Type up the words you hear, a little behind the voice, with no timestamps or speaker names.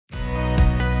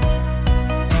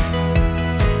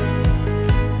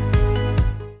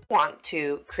want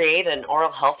to create an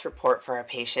oral health report for a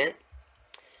patient,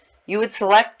 you would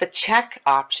select the check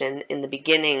option in the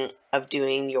beginning of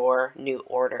doing your new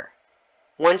order.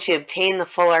 Once you obtain the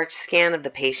full arch scan of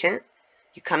the patient,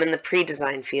 you come in the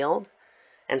pre-design field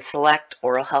and select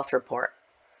Oral Health Report.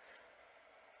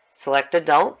 Select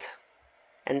Adult,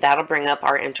 and that'll bring up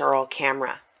our intraoral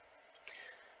camera.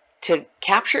 To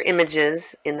capture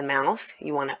images in the mouth,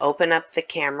 you want to open up the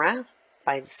camera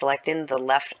by selecting the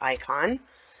left icon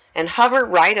and hover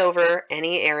right over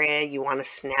any area you want to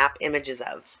snap images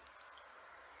of.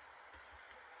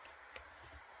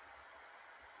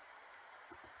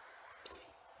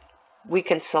 We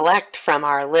can select from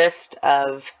our list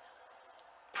of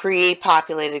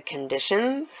pre-populated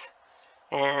conditions,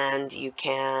 and you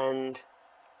can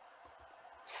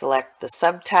select the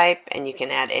subtype, and you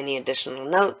can add any additional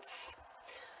notes.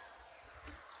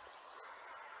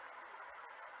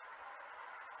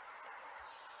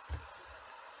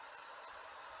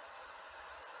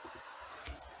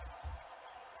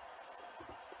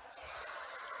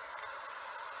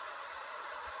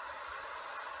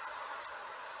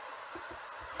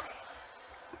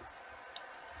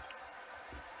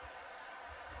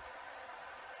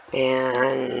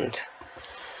 And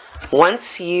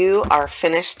once you are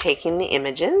finished taking the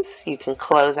images, you can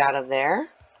close out of there,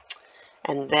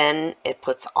 and then it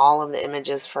puts all of the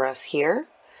images for us here.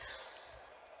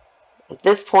 At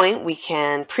this point, we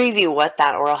can preview what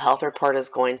that oral health report is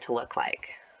going to look like.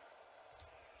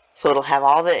 So it'll have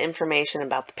all the information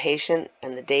about the patient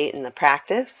and the date and the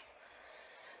practice.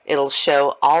 It'll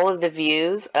show all of the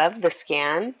views of the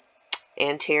scan,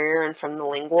 anterior and from the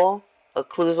lingual,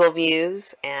 occlusal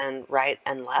views, and right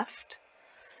and left.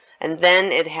 And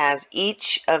then it has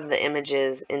each of the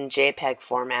images in JPEG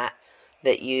format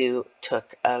that you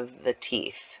took of the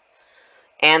teeth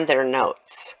and their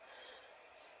notes.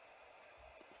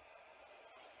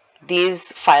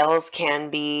 These files can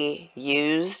be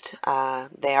used.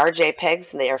 They are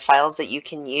JPEGs. They are files that you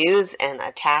can use and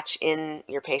attach in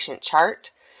your patient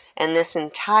chart. And this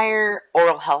entire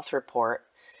oral health report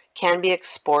can be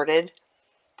exported.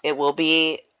 It will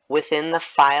be within the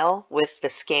file with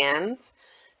the scans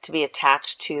to be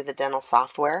attached to the dental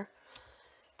software.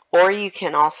 Or you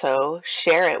can also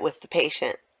share it with the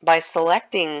patient. By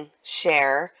selecting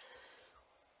Share,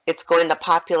 it's going to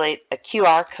populate a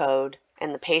QR code,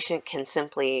 and the patient can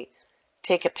simply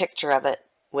take a picture of it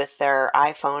with their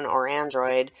iPhone or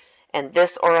Android, and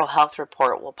this oral health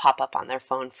report will pop up on their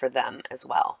phone for them as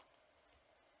well.